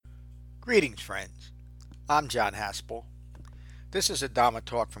Greetings, friends. I'm John Haspel. This is a Dhamma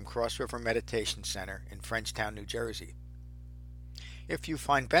talk from Cross River Meditation Center in Frenchtown, New Jersey. If you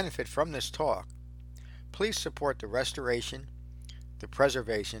find benefit from this talk, please support the restoration, the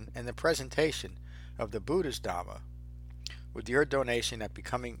preservation, and the presentation of the Buddha's Dhamma with your donation at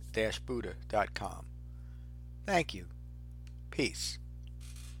becoming-buddha.com. Thank you. Peace.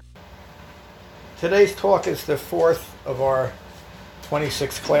 Today's talk is the fourth of our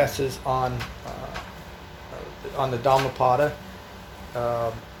 26 classes on the Dhammapada.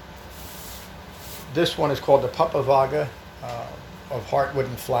 This one is called the Pupphavagga of Heartwood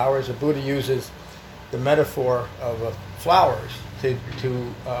and flowers. The Buddha uses the metaphor of flowers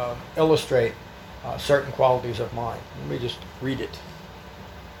to illustrate certain qualities of mind. Let me just read it.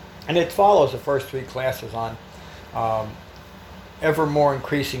 And it follows the first three classes on ever more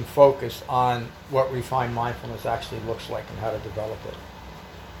increasing focus on what refined mindfulness actually looks like and how to develop it.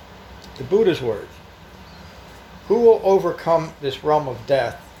 The Buddha's words: who will overcome this realm of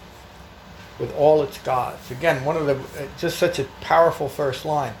death with all its gods? Again, just such a powerful first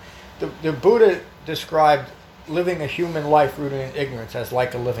line. The Buddha described living a human life rooted in ignorance as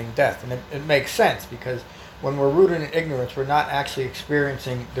like a living death. And it makes sense, because when we're rooted in ignorance, we're not actually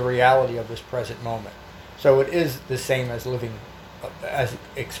experiencing the reality of this present moment. So it is the same as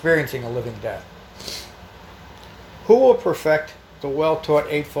experiencing a living death. Who will perfect the well-taught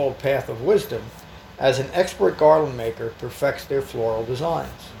eightfold path of wisdom as an expert garland maker perfects their floral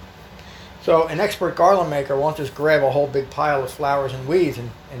designs? So an expert garland maker won't just grab a whole big pile of flowers and weeds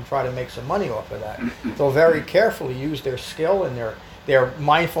and try to make some money off of that. They'll very carefully use their skill and their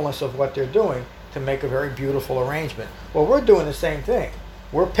mindfulness of what they're doing to make a very beautiful arrangement. Well, we're doing the same thing.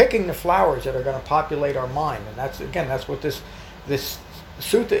 We're picking the flowers that are going to populate our mind, and that's what this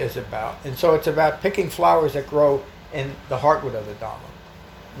sutta is about. And so it's about picking flowers that grow in the heartwood of the Dhamma,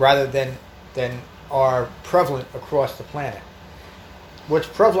 rather than are prevalent across the planet. What's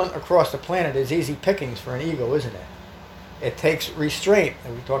prevalent across the planet is easy pickings for an ego, isn't it? It takes restraint,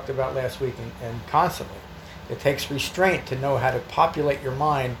 that we talked about last week, and constantly. It takes restraint to know how to populate your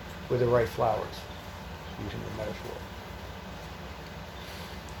mind with the right flowers, using the metaphor.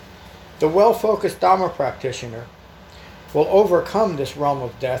 The well-focused Dhamma practitioner will overcome this realm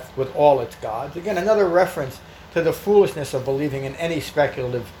of death with all its gods. Again, another reference to the foolishness of believing in any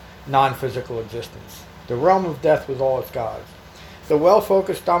speculative, non-physical existence. The realm of death with all its gods. The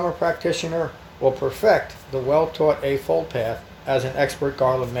well-focused Dhamma practitioner will perfect the well-taught eightfold path as an expert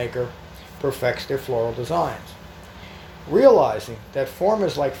garland maker perfects their floral designs. Realizing that form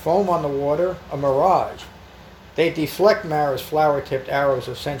is like foam on the water, a mirage, they deflect Mara's flower-tipped arrows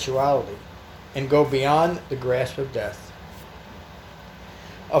of sensuality and go beyond the grasp of death.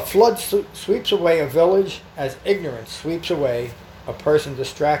 A flood sweeps away a village as ignorance sweeps away a person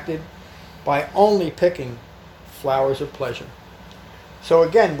distracted by only picking flowers of pleasure. So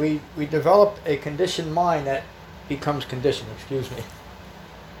again, we develop a conditioned mind that becomes conditioned,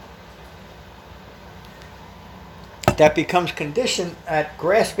 that becomes conditioned at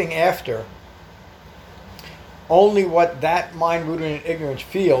grasping after only what that mind rooted in ignorance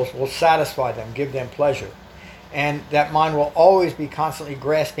feels will satisfy them, give them pleasure. And that mind will always be constantly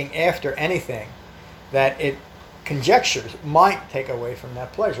grasping after anything that it conjectures might take away from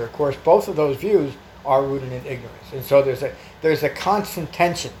that pleasure. Of course, both of those views are rooted in ignorance. And so there's a constant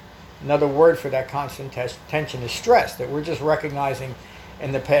tension. Another word for that constant tension is stress, that we're just recognizing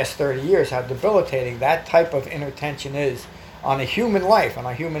in the past 30 years how debilitating that type of inner tension is on a human life, on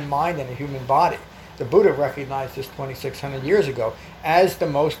a human mind and a human body. The Buddha recognized this 2,600 years ago as the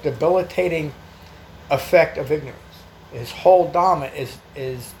most debilitating effect of ignorance. His whole Dhamma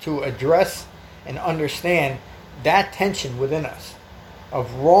is to address and understand that tension within us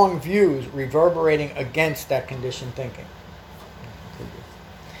of wrong views reverberating against that conditioned thinking.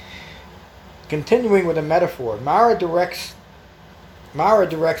 Continuing with a metaphor, Mara directs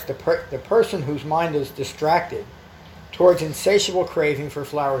the person whose mind is distracted towards insatiable craving for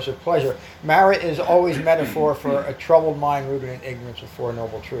flowers of pleasure. Mara is always metaphor for a troubled mind rooted in ignorance of Four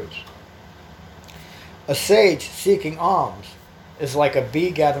Noble Truths. A sage seeking alms is like a bee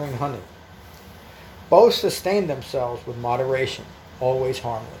gathering honey. Both sustain themselves with moderation, always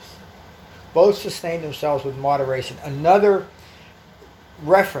harmless. Both sustain themselves with moderation. Another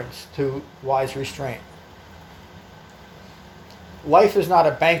reference to wise restraint. Life is not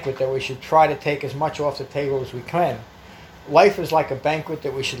a banquet that we should try to take as much off the table as we can. Life is like a banquet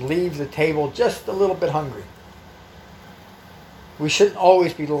that we should leave the table just a little bit hungry. We shouldn't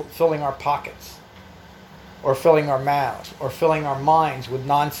always be filling our pockets, or filling our mouths, or filling our minds with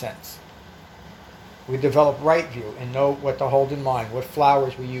nonsense. We develop right view and know what to hold in mind, what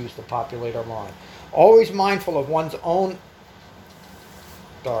flowers we use to populate our mind. Always mindful of one's own,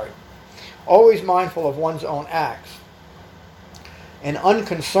 always mindful of one's own acts and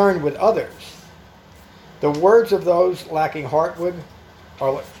unconcerned with others. The words of those lacking heartwood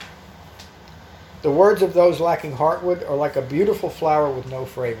are like a beautiful flower with no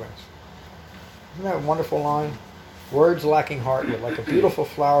fragrance. Isn't that a wonderful line? Words lacking heartwood, like a beautiful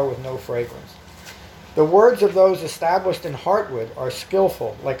flower with no fragrance. The words of those established in heartwood are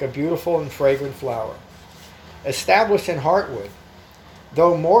skillful, like a beautiful and fragrant flower. Established in heartwood,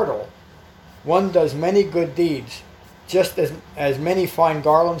 though mortal, one does many good deeds, just as many fine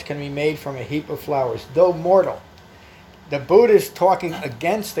garlands can be made from a heap of flowers. Though mortal. The Buddha is talking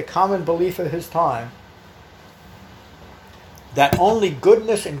against the common belief of his time that only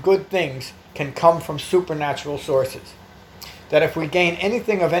goodness and good things can come from supernatural sources. That if we gain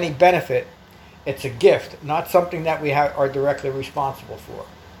anything of any benefit, it's a gift, not something that we are directly responsible for.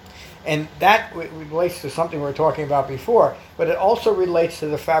 And that relates to something we were talking about before, but it also relates to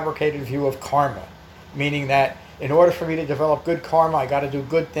the fabricated view of karma, meaning that in order for me to develop good karma, I got to do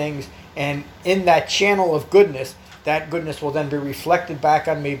good things, and in that channel of goodness, that goodness will then be reflected back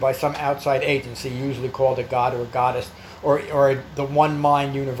on me by some outside agency, usually called a god or a goddess, or the one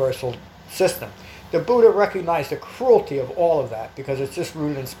mind universal system. The Buddha recognized the cruelty of all of that because it's just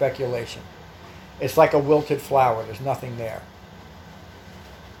rooted in speculation. It's like a wilted flower. There's nothing there.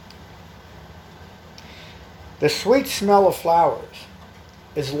 The sweet smell of flowers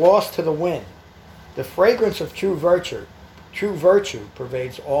is lost to the wind. The fragrance of true virtue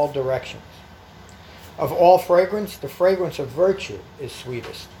pervades all directions. Of all fragrance, the fragrance of virtue is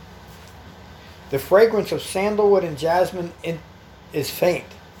sweetest. The fragrance of sandalwood and jasmine is faint.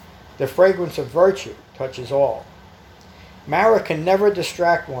 The fragrance of virtue touches all. Mara can never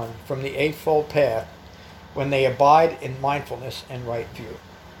distract one from the Eightfold Path when they abide in mindfulness and right view.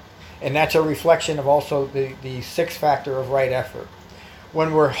 And that's a reflection of also the sixth factor of right effort.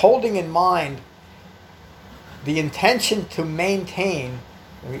 When we're holding in mind the intention to maintain,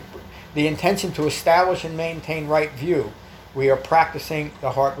 the intention to establish and maintain right view, we are practicing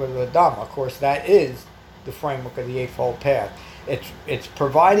the Heartwood of the Dhamma. Of course, that is the framework of the Eightfold Path. It's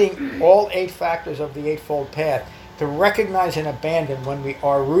providing all 8 factors of the Eightfold Path to recognize and abandon when we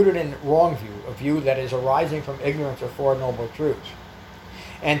are rooted in wrong view, a view that is arising from ignorance of Four Noble Truths.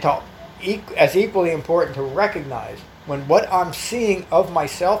 And as equally important to recognize when what I'm seeing of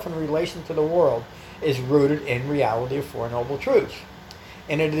myself in relation to the world is rooted in reality of Four Noble Truths.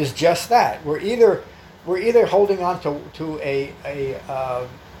 And it is just that. We're either holding on to a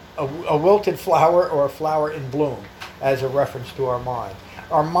wilted flower or a flower in bloom as a reference to our mind.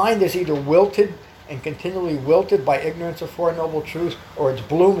 Our mind is either wilted and continually wilted by ignorance of Four Noble Truths, or it's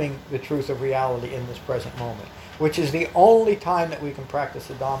blooming the truth of reality in this present moment, which is the only time that we can practice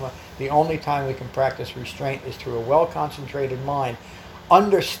the Dhamma. The only time we can practice restraint is through a well-concentrated mind,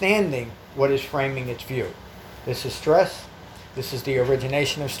 understanding what is framing its view. This is stress. This is the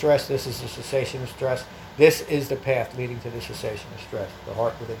origination of stress. This is the cessation of stress. This is the path leading to the cessation of stress, the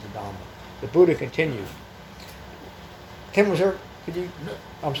heart within the Dhamma. The Buddha continues. Tim, was there? Could you? No,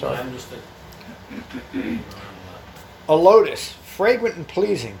 I'm sorry. No, I'm just a lotus, fragrant and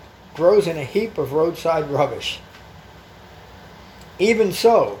pleasing, grows in a heap of roadside rubbish. Even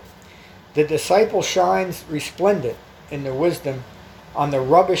so, the disciple shines resplendent in their wisdom on the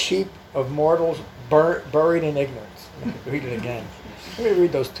rubbish heap of mortals buried in ignorance. Read it again. Let me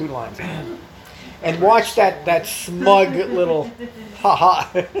read those 2 lines. And watch that smug little ha-ha.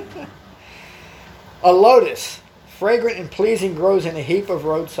 A lotus, fragrant and pleasing, grows in a heap of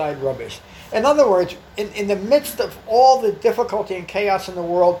roadside rubbish. In other words, in the midst of all the difficulty and chaos in the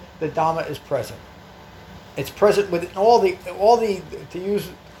world, the Dhamma is present. It's present within all the, to use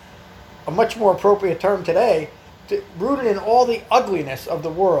a much more appropriate term today, rooted in all the ugliness of the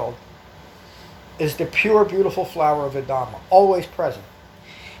world, is the pure, beautiful flower of the Dhamma, always present.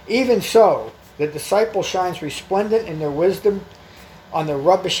 Even so, the disciple shines resplendent in their wisdom on the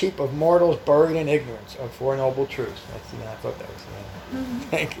rubbish heap of mortals buried in ignorance of Four Noble Truths. I thought that was the end. Mm-hmm.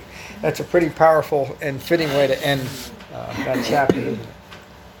 Thank you. That's a pretty powerful and fitting way to end that chapter, isn't it?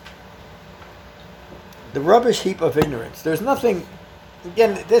 The rubbish heap of ignorance. There's nothing,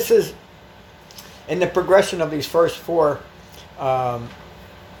 again, this is, in the progression of these first 4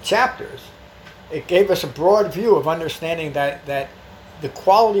 chapters, it gave us a broad view of understanding that the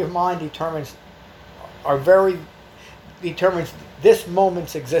quality of mind determines this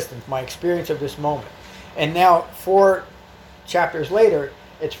moment's existence, my experience of this moment. And now, 4 chapters later,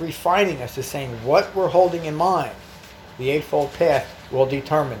 it's refining us to saying what we're holding in mind, the Eightfold Path, will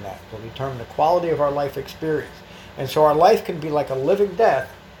determine that. Will determine the quality of our life experience. And so our life can be like a living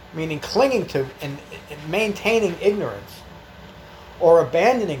death, meaning clinging to and maintaining ignorance, or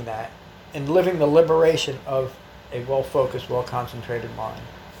abandoning that and living the liberation of a well-focused, well-concentrated mind.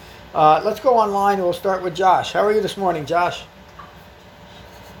 Let's go online and we'll start with Josh. How are you this morning, Josh?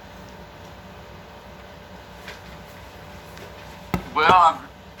 Well,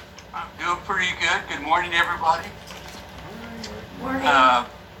 I'm doing pretty good. Good morning, everybody. Morning.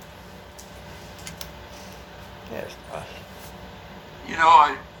 Yes.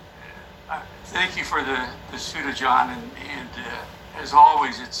 I thank you for the Sutta, John, and as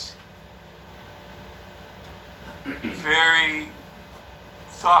always, it's very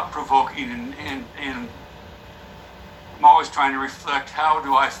thought-provoking, and I'm always trying to reflect, how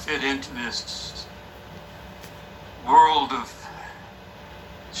do I fit into this world of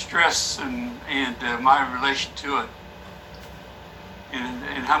stress and my relation to it,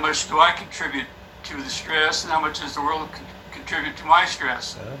 and how much do I contribute to the stress, and how much does the world contribute to my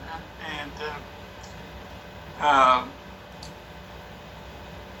stress? And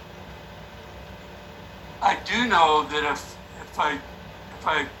I do know that if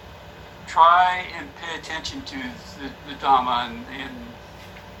I try and pay attention to the Dhamma and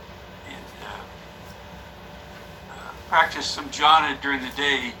practice some jhana during the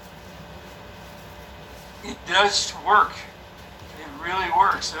day, it does work. It really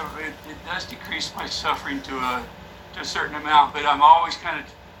works. It does decrease my suffering to a certain amount, but I'm always kind of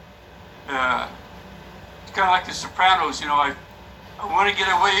it's kind of like The Sopranos. I want to get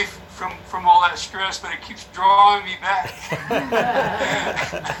away from all that stress, but it keeps drawing me back.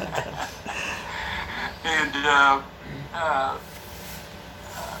 And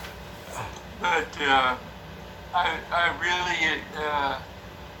I really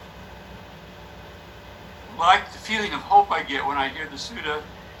like the feeling of hope I get when I hear the Sutta,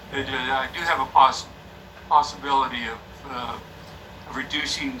 that I do have a possibility of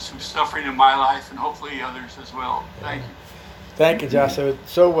reducing some suffering in my life, and hopefully others as well. Thank you. Thank you, Josh. It was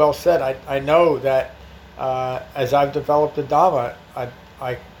so well said. I know that as I've developed the Dhamma,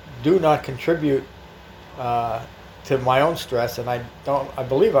 I do not contribute to my own stress, and I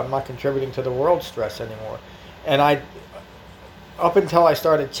believe I'm not contributing to the world's stress anymore. And up until I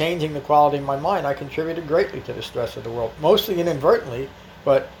started changing the quality of my mind, I contributed greatly to the stress of the world, mostly inadvertently,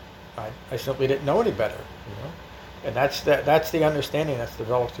 but I simply didn't know any better, And that's the understanding that's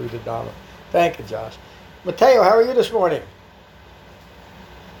developed through the Dhamma. Thank you, Josh. Matteo, how are you this morning?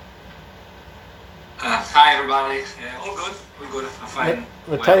 Hi, everybody. All good. All good. I'm fine.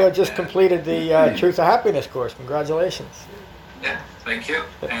 Matteo just completed the Truth of Happiness course. Congratulations. Yeah, thank you.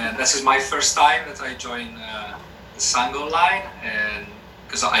 And this is my first time that I join the Sangha online, and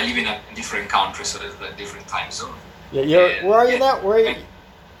because I live in a different country, so there's a different time zone. Yeah, where are you now? Where are you?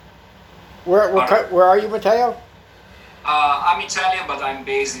 Where are you, Matteo? I'm Italian, but I'm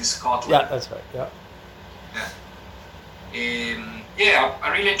based in Scotland. Yeah, that's right. Yeah. I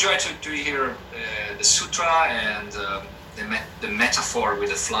really enjoy to hear the sutra, and the metaphor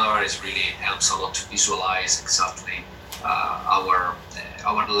with the flower really helps a lot to visualize exactly our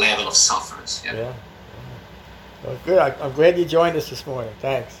level of sufferance. Yeah. Well, good. I'm glad you joined us this morning.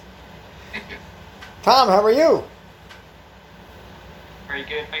 Thanks. Thank you. Tom, how are you? Very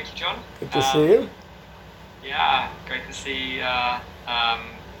good, thank you, John. Good to see you. Yeah, great to see you, and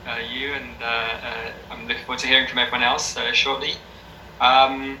I'm looking forward to hearing from everyone else shortly.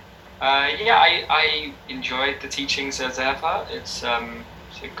 I enjoyed the teachings as ever. It's a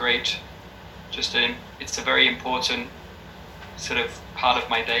great, it's a very important sort of part of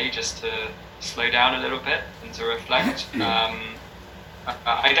my day, just to slow down a little bit and to reflect.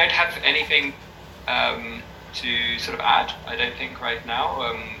 I don't have anything to sort of add, I don't think, right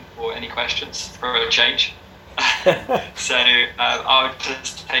now, or any questions for a change. So I'll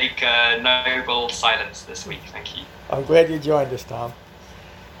just take noble silence this week. Thank you. I'm glad you joined us, Tom.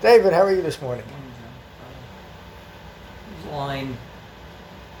 David, how are you this morning? There's a line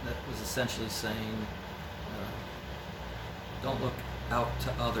that was essentially saying, don't look out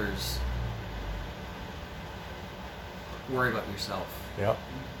to others, worry about yourself. Yep.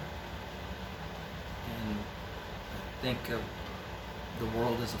 And I think of the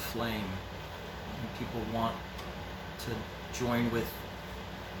world as a flame, and people want to join with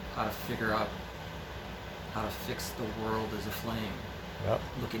how to figure out how to fix the world as a flame. Yep.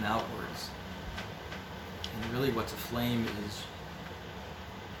 Looking outwards. And really what's aflame is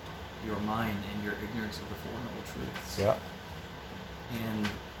your mind and your ignorance of the Four Noble Truths. Yep. And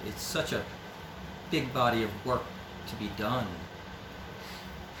it's such a big body of work to be done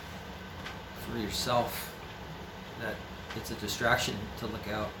for yourself that it's a distraction to look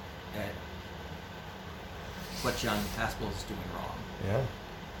out at what John Haspel is doing wrong. Yeah.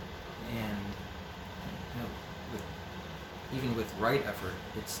 And even with right effort,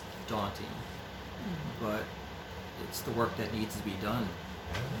 it's daunting. But it's the work that needs to be done.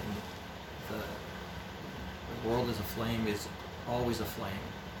 And the world is a flame is always a flame.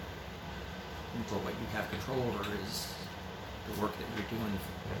 But what you have control over is the work that you're doing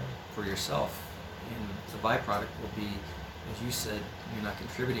for yourself. And the byproduct will be, as you said, you're not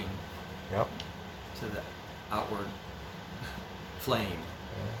contributing to the outward flame.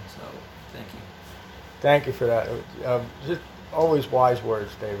 So, thank you. Thank you for that. Just always wise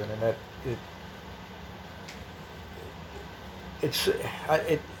words, David, and that it's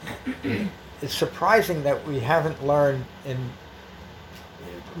surprising that we haven't learned in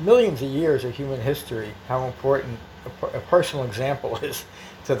millions of years of human history how important a personal example is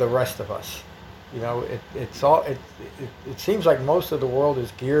to the rest of us. You know, it seems like most of the world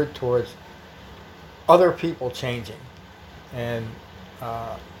is geared towards other people changing, and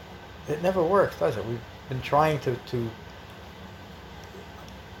it never works, does it? We've been trying to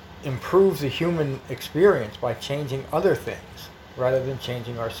improve the human experience by changing other things rather than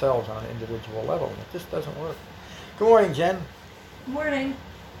changing ourselves on an individual level. And it just doesn't work. Good morning, Jen. Morning.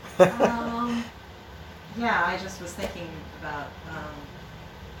 Yeah, I just was thinking about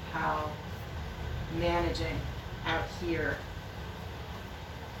how managing out here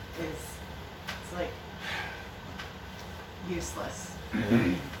it's like useless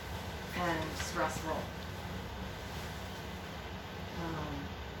and stressful. And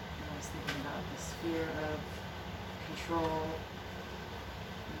I was thinking about this fear of control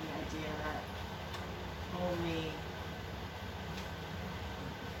and the idea that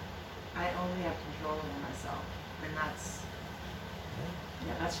I only have control over myself, and that's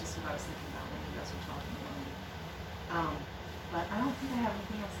just what I was thinking about when you guys were talking about it. But I don't think I have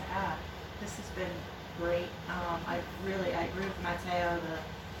anything else to add. This has been great. I agree with Matteo.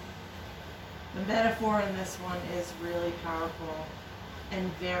 The metaphor in this one is really powerful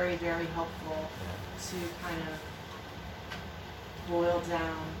and very, very helpful to kind of boil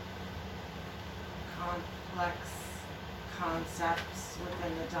down complex concepts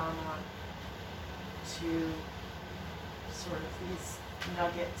within the Dhamma to sort of these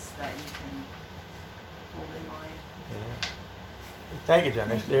nuggets that you can hold in mind. Yeah. Thank you, Jen.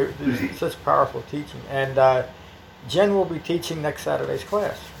 There's such powerful teaching. And Jen will be teaching next Saturday's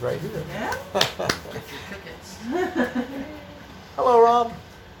class right here. Yeah? Hello, Rob.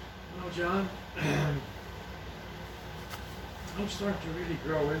 Hello, John. I'm starting to really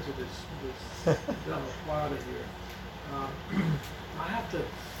grow into this Dhammapada here. I have to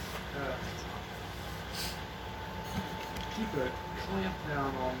keep a clamp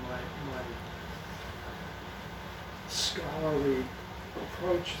down on my scholarly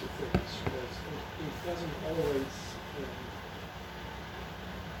approach to things, because it doesn't always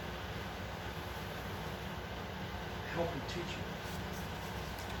help in teaching.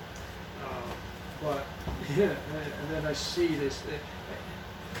 But and then I see this.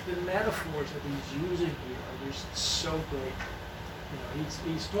 The metaphors that he's using here are just so great. You know,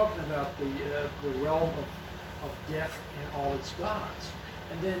 he's talking about the realm of death and all its gods,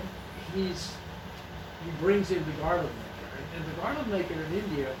 and then he brings in the garland maker, and the garland maker in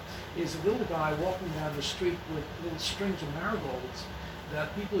India is a little guy walking down the street with little strings of marigolds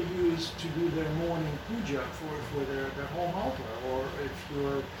that people use to do their morning puja for their home altar, or if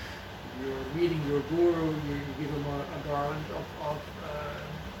you're meeting your guru, you give him a garland of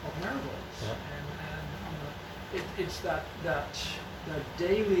marigolds. Yeah. And it's that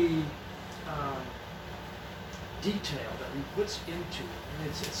daily detail that he puts into it, and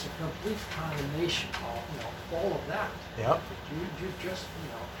it's a complete combination of all of that. Yep. You just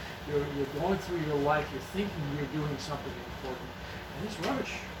you're going through your life, you're thinking you're doing something important, and it's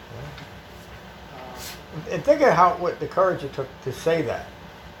rubbish. Yeah. And think of what the courage it took to say that.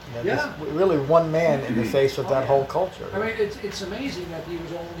 This really one man in the face of that whole culture. I mean, it's amazing that he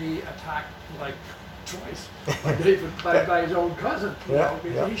was only attacked like twice by his own cousin.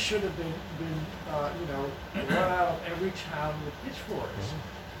 He should have been run out of every town with pitchforks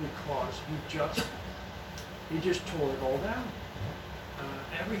because he just tore it all down.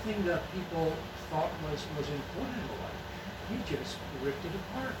 Everything that people thought was important in life, he just ripped it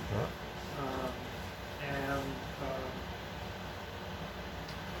apart.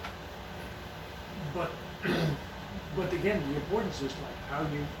 But again, the importance is like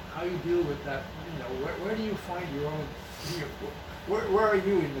how you deal with that. Where do you find your own? Where are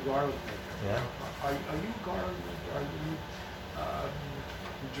you in the garland maker? Yeah. Are you garland maker? Are you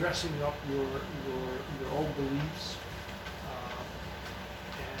dressing up your own beliefs?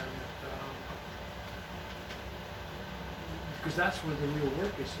 because that's where the real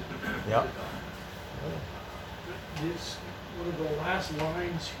work is to be done. Yep. This one of the last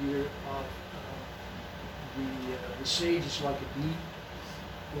lines here of the sage is like a bee,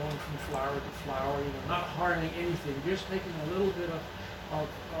 going from flower to flower, not harming anything, just taking a little bit of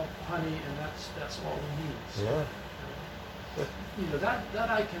honey, and that's all he needs. Yeah. That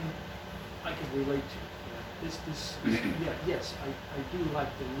I can relate to. Yes, I do like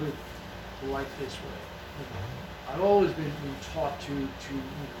to live life this way. I've always been taught to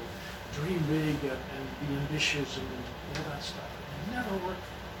dream big and be ambitious and all that stuff. It never worked.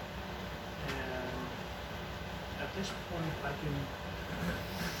 And at this point,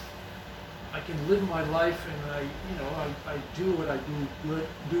 I can live my life, and I do what I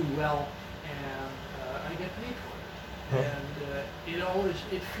do well, and I get paid for it. And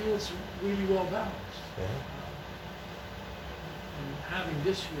it feels really well balanced. And having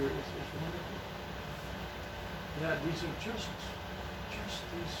this here is wonderful. Yeah, these are just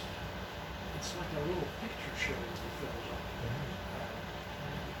these. It's like a little picture show that fills up.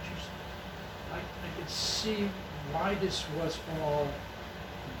 I could see why this was all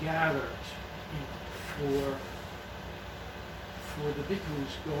gathered, for the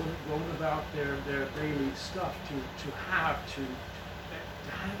bhikkhus going about their daily stuff to have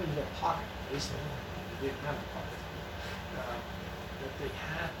in their pocket, basically. They didn't have a pocket. That they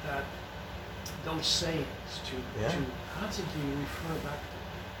had those sayings to constantly refer back to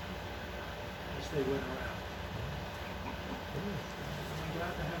as they went around. I'm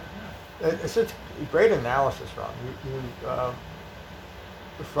glad to have it now. It's a great analysis, Ron. You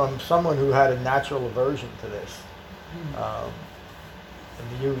from someone who had a natural aversion to this,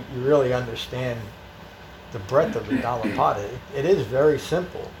 and you really understand the breadth of the Dhammapada. It is very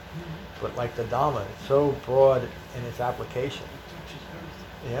simple, but like the Dhamma, it's so broad in its application.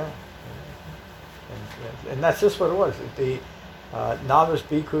 Yeah. And that's just what it was. The novice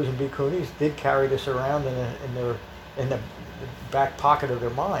bhikkhus and bhikkhunis did carry this around in the back pocket of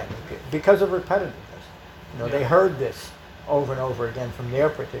their mind because of repetitiveness. They heard this over and over again from their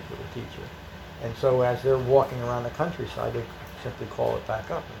particular teacher. And so as they're walking around the countryside, they simply call it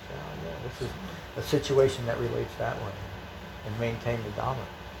back up and say, oh yeah, this is a situation that relates that way, and maintain the Dhamma.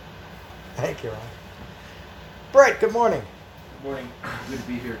 Thank you, Ron. Brett, good morning. Good morning. Good to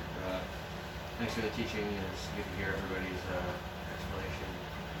be here. Thanks for the teaching. It's good to hear everybody's explanation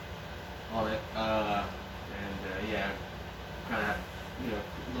on it. Kind of have a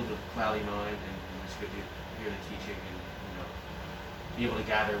little bit of a cloudy mind, and it's good to hear the teaching and be able to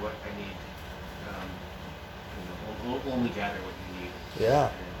gather what I need. Only gather what you need. Yeah.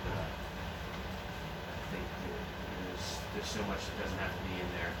 And I think there's so much that doesn't have to be in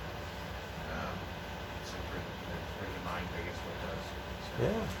there. So bring the mind, I guess, what does. So,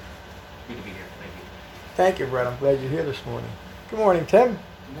 Yeah. good to be here. Thank you. Thank you, Brett. I'm glad you're here this morning. Good morning, Tim.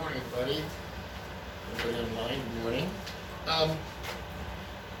 Good morning, everybody. Everybody online, good morning.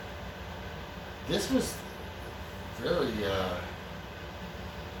 This was very,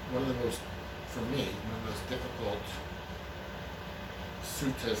 one of the most, for me, one of the most difficult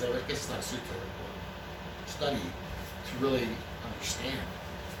suttas, I guess it's not a sutta, study to really understand.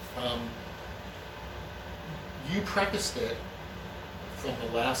 You prefaced it from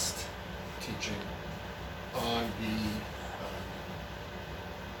the last teaching on the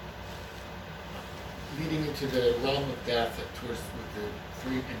leading into the realm of death in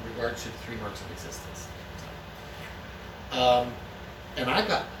regards to the 3 marks of existence. And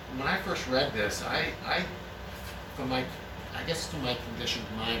when I first read this, from my conditioned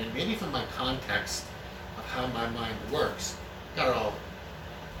mind, and maybe from my context of how my mind works, got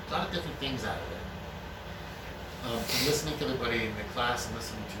a lot of different things out of it. From listening to everybody in the class and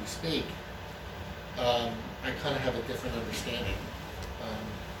listening to you speak, I kind of have a different understanding.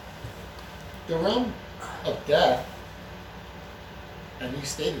 The realm of death, and you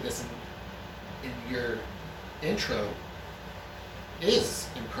stated this in your intro, is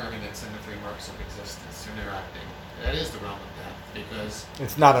impermanence and the 3 marks of existence interacting. That is the realm of death, because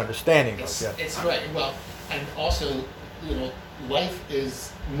it's not understanding those yet. It's right. Well, and also, life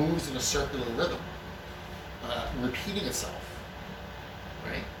moves in a circular rhythm, repeating itself.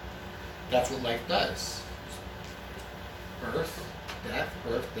 Right. That's what life does. Birth,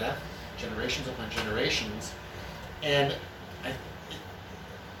 death, generations upon generations, and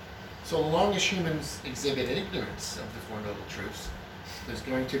so long as humans exhibit ignorance of the Four Noble Truths, there's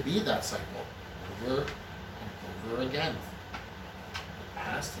going to be that cycle over and over again, the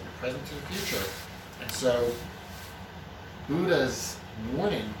past and the present to the future. And so Buddha's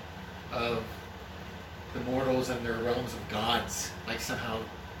warning of the mortals and their realms of gods, like somehow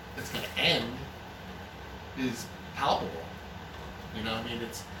it's going to end, is palpable. You know, I mean,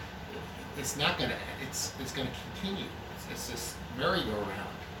 it's not gonna, it's gonna continue. It's this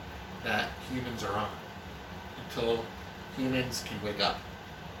merry-go-round that humans are on until humans can wake up.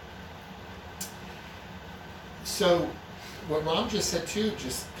 So what Ram just said too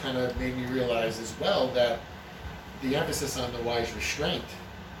just kind of made me realize as well that the emphasis on the wise restraint,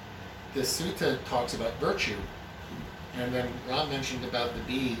 the sutta talks about virtue, and then Ram mentioned about the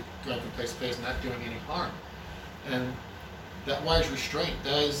bee going from place to place, not doing any harm. And that wise restraint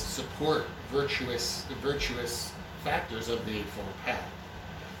does support the virtuous factors of the Eightfold Path.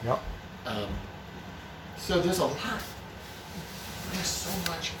 Yep. So there's a lot. There's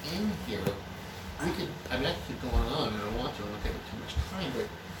so much in here. I could keep going on, and I don't want to. I don't take up too much time, but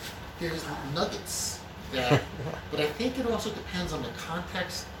there's nuggets that. But I think it also depends on the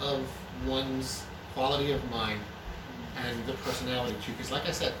context of one's quality of mind and the personality too. Because, like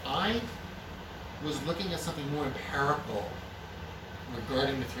I said, I was looking at something more empirical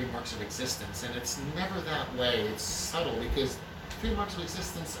regarding the 3 marks of existence, and it's never that way. It's subtle because 3 marks of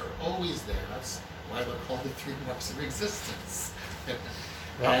existence are always there. That's why they're called the 3 marks of existence.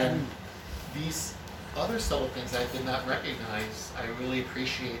 And these other subtle things I did not recognize, I really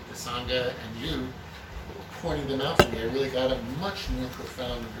appreciate the Sangha and you pointing them out to me. I really got a much more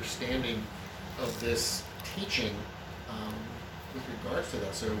profound understanding of this teaching with regards to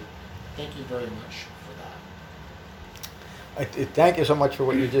that. So thank you very much for that. Thank you so much for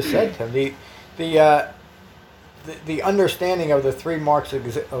what you just said, Tim. The understanding of the 3 marks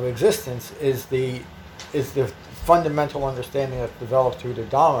of existence is the fundamental understanding that's developed through the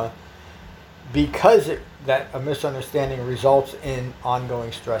Dhamma, because that a misunderstanding results in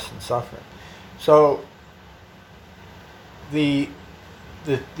ongoing stress and suffering. So the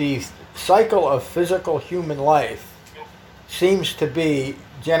cycle of physical human life seems to be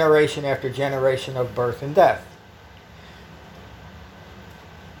generation after generation of birth and death.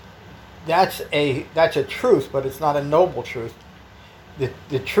 That's a truth, but it's not a noble truth.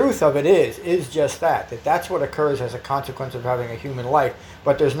 The truth of it is just that's what occurs as a consequence of having a human life,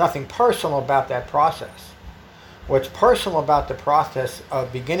 but there's nothing personal about that process. What's personal about the process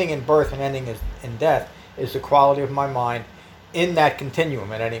of beginning in birth and ending in death is the quality of my mind in that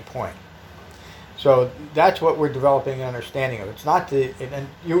continuum at any point. So that's what we're developing an understanding of. It's not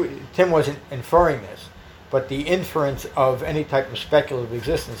Tim wasn't inferring this, but the inference of any type of speculative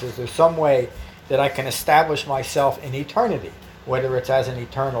existence is there's some way that I can establish myself in eternity, whether it's as an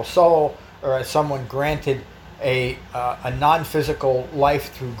eternal soul or as someone granted a non-physical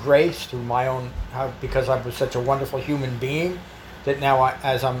life through grace, through my own, because I was such a wonderful human being that now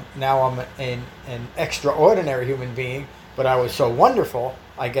I'm an extraordinary human being, but I was so wonderful,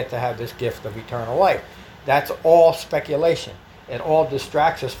 I get to have this gift of eternal life. That's all speculation. It all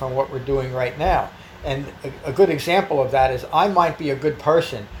distracts us from what we're doing right now. And a good example of that is I might be a good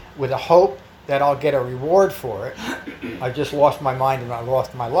person with a hope that I'll get a reward for it. I've just lost my mind and I've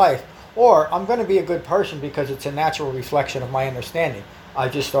lost my life. Or I'm going to be a good person because it's a natural reflection of my understanding. I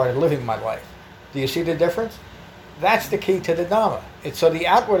just started living my life. Do you see the difference? That's the key to the Dhamma. So the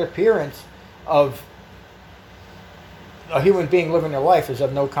outward appearance of a human being living their life is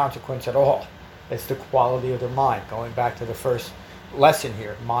of no consequence at all. It's the quality of their mind. Going back to the first lesson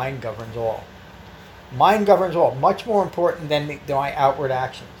here, mind governs all. Mind governs all. Much more important than my outward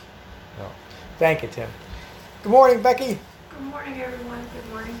actions. So, thank you, Tim. Good morning, Becky. Good morning, everyone. Good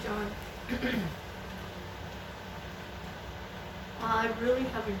morning, John. I really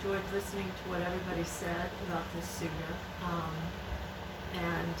have enjoyed listening to what everybody said about this sutta.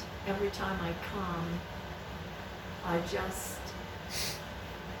 And every time I come, I just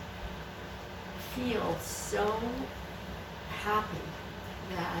feel so happy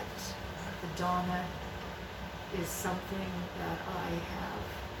that the Dhamma is something that I have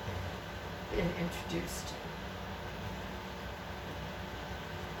been introduced to.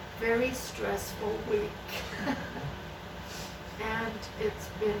 Very stressful week. And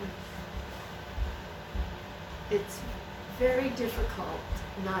it's very difficult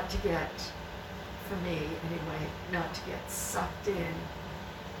not to get, for me anyway, not to get sucked in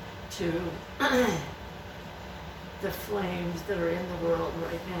to the flames that are in the world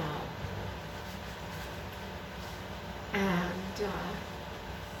right now. And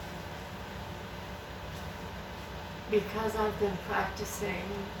because I've been practicing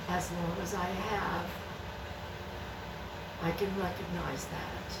as long as I have, I can recognize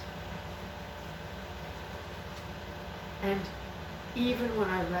that. And even when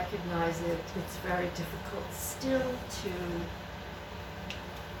I recognize it, it's very difficult still to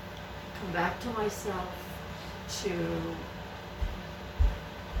come back to myself, to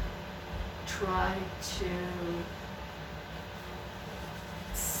try to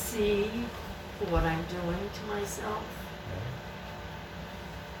see what I'm doing to myself.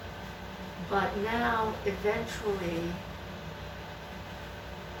 But now, eventually,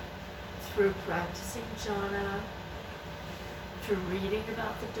 through practicing jhana, through reading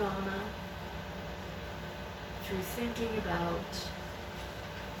about the Dhamma, through thinking about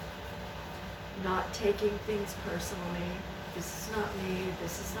not taking things personally, this is not me,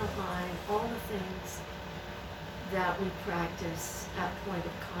 this is not mine, all the things that we practice at point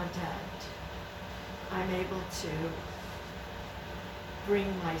of contact, I'm able to bring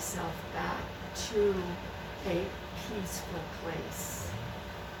myself back to a peaceful place,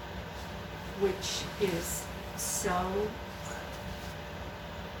 which is so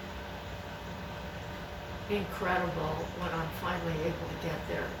incredible when I'm finally able to get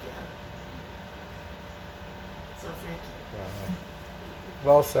there again. So thank you.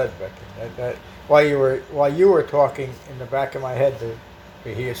 Well said, Becky. While you were talking, in the back of my head, the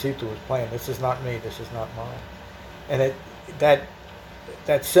Hiyasitu was playing. This is not me. This is not mine. And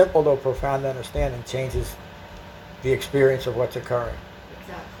that simple though profound understanding changes the experience of what's occurring.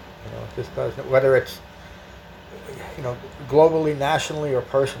 Exactly. It just doesn't. Whether it's globally, nationally, or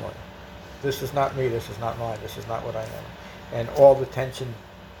personally. This is not me. This is not mine. This is not what I am. And all the tension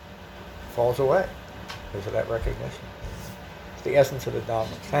falls away because of that recognition. It's the essence of the Dhamma.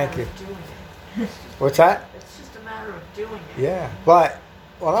 Thank you. What's that? It's just a matter of doing it. Yeah, but,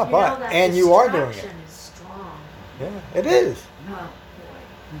 well, not but, and you are doing it. Distraction is strong. Yeah, it is. Oh,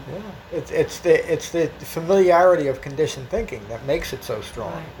 boy. Yeah, it's the familiarity of conditioned thinking that makes it so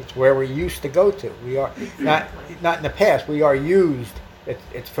strong. Right. It's where we used to go to. We are not in the past. We are used.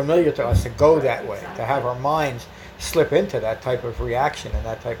 It's familiar to us to go that way, to have our minds slip into that type of reaction and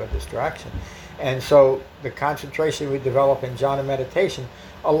that type of distraction. And so the concentration we develop in jhana meditation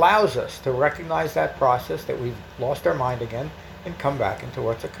allows us to recognize that process, that we've lost our mind again, and come back into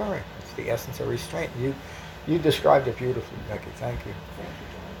what's occurring. It's the essence of restraint. You described it beautifully, Becky. Thank you. Thank you,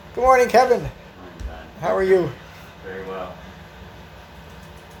 John. Good morning, Kevin. Morning, Don. How are you? Very well.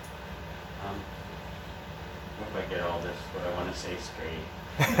 Hope I get all this, what I want to say straight.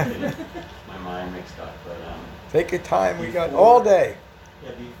 My mind mixed up, but Take your time. We got all day.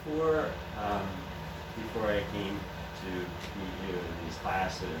 yeah, before I came to meet you in these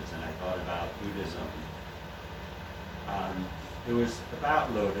classes, and I thought about Buddhism, it was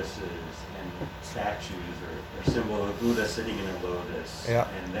about lotuses and statues or symbol of Buddha sitting in a lotus. Yeah.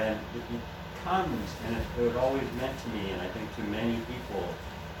 And then it becomes, and it always meant to me, and I think to many people,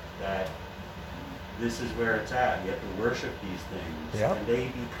 that this is where it's at. You have to worship these things, Yeah. and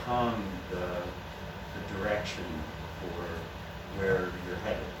they become the direction for where you're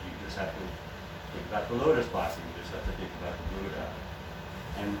headed. You just have to think about the lotus blossom. You just have to think about the Buddha.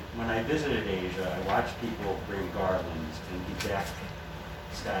 And when I visited Asia, I watched people bring garlands and bedeck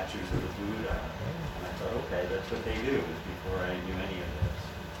statues of the Buddha. And I thought, okay, that's what they do, before I knew any of this.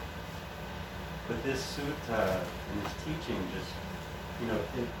 But this sutta and this teaching just,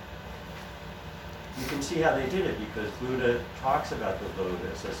 you can see how they did it, because Buddha talks about the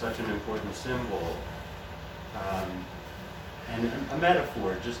lotus as such an important symbol, and a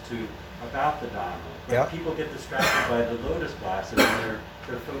metaphor just about the Dhamma. But Yeah. people get distracted by the lotus blossom, and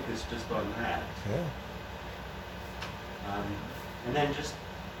they're focused just on that. Yeah. And then just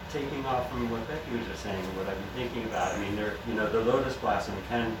taking off from what Becky was just saying, what I've been thinking about. I mean, the lotus blossom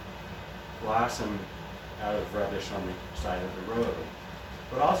can blossom out of rubbish on the side of the road.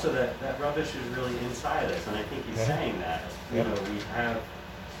 But also that rubbish is really inside us, and I think he's saying that. Yeah. We have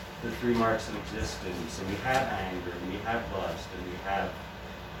the three marks of existence, and we have anger, and we have lust, and we have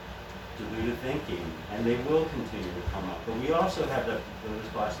deluded thinking, and they will continue to come up. But we also have the lotus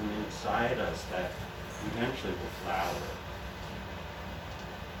blossom inside us that eventually will flower.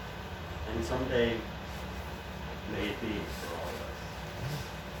 And someday, may it be for all of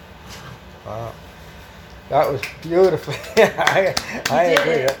us. Wow. That was beautiful. I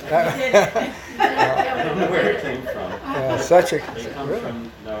agree. I don't know where it came from. Such a They come really.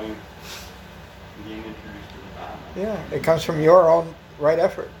 from knowing, being introduced to the Dhamma. Yeah, it comes from your own right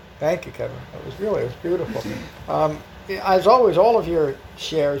effort. Thank you, Kevin. It was beautiful. As always, all of your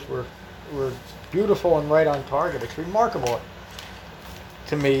shares were beautiful and right on target. It's remarkable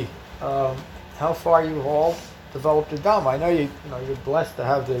to me how far you've all developed the Dhamma. I know you're blessed to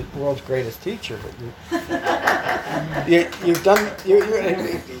have the world's greatest teacher, but you've done. You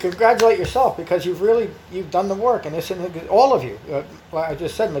congratulate yourself, because you've done the work, and all of you. Like I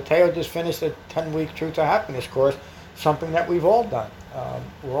just said, Matteo just finished a 10-week Truth to Happiness course, something that we've all done.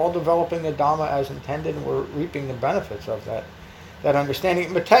 We're all developing the Dhamma as intended, and we're reaping the benefits of that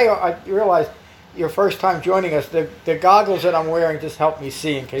understanding. Matteo, I realized your first time joining us, the goggles that I'm wearing just help me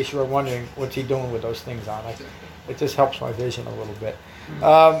see, in case you were wondering what's he doing with those things on. It just helps my vision a little bit.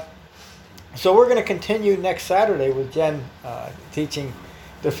 So we're going to continue next Saturday with Jen teaching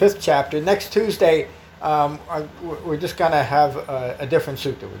the 5th chapter. Next Tuesday, we're just going to have a different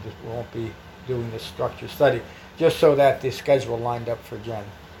sutta. We won't be doing this structured study, just so that the schedule lined up for Jen.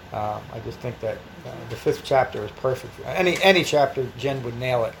 I just think that the 5th chapter is perfect. Any chapter, Jen would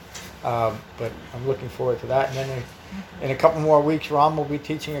nail it. But I'm looking forward to that. And then in a couple more weeks, Ram will be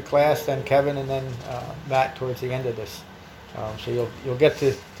teaching a class, then Kevin, and then Matt towards the end of this. So you'll get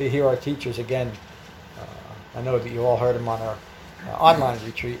to hear our teachers again. I know that you all heard them on our online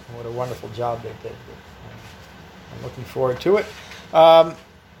retreat, and what a wonderful job they did. I'm looking forward to it.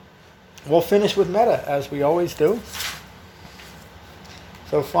 We'll finish with metta, as we always do.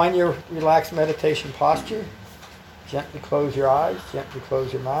 So find your relaxed meditation posture. Gently close your eyes, gently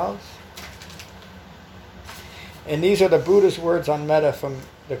close your mouths. And these are the Buddha's words on metta from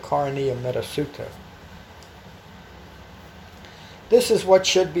the Karaniya Metta Sutta. This is what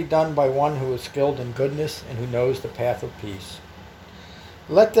should be done by one who is skilled in goodness and who knows the path of peace.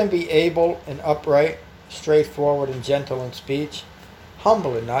 Let them be able and upright, straightforward and gentle in speech,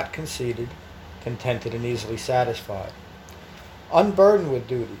 humble and not conceited, contented and easily satisfied, unburdened with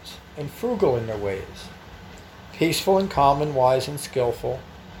duties, and frugal in their ways, peaceful and calm and wise and skillful,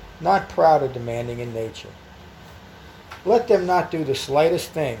 not proud or demanding in nature. Let them not do the slightest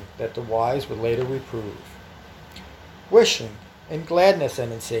thing that the wise would later reprove. Wishing, in gladness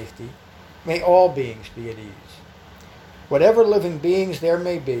and in safety, may all beings be at ease. Whatever living beings there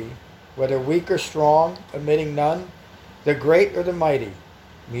may be, whether weak or strong, omitting none, the great or the mighty,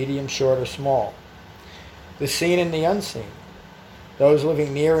 medium, short, or small, the seen and the unseen, those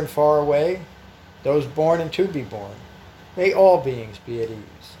living near and far away, those born and to be born, may all beings be at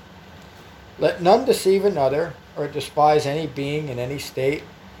ease. Let none deceive another or despise any being in any state.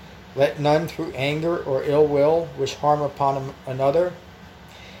 Let none through anger or ill will wish harm upon another.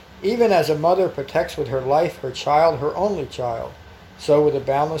 Even as a mother protects with her life her child, her only child, so with a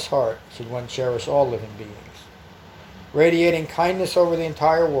boundless heart should one cherish all living beings. Radiating kindness over the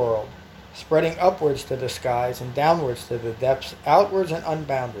entire world, spreading upwards to the skies and downwards to the depths, outwards and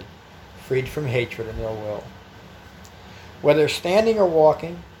unbounded, freed from hatred and ill will. Whether standing or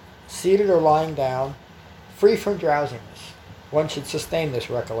walking, seated or lying down, free from drowsiness, one should sustain this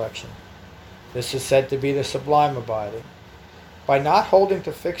recollection. This is said to be the sublime abiding. By not holding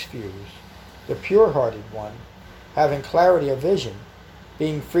to fixed views, the pure-hearted one, having clarity of vision,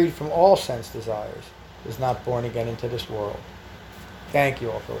 being freed from all sense desires, is not born again into this world. Thank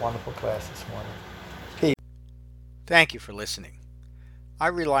you all for a wonderful class this morning. Peace. Thank you for listening. I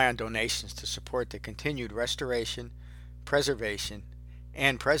rely on donations to support the continued restoration, preservation,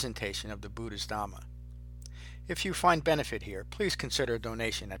 and presentation of the Buddha's Dhamma. If you find benefit here, please consider a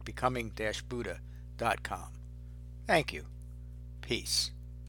donation at becoming-buddha.com. Thank you. Peace.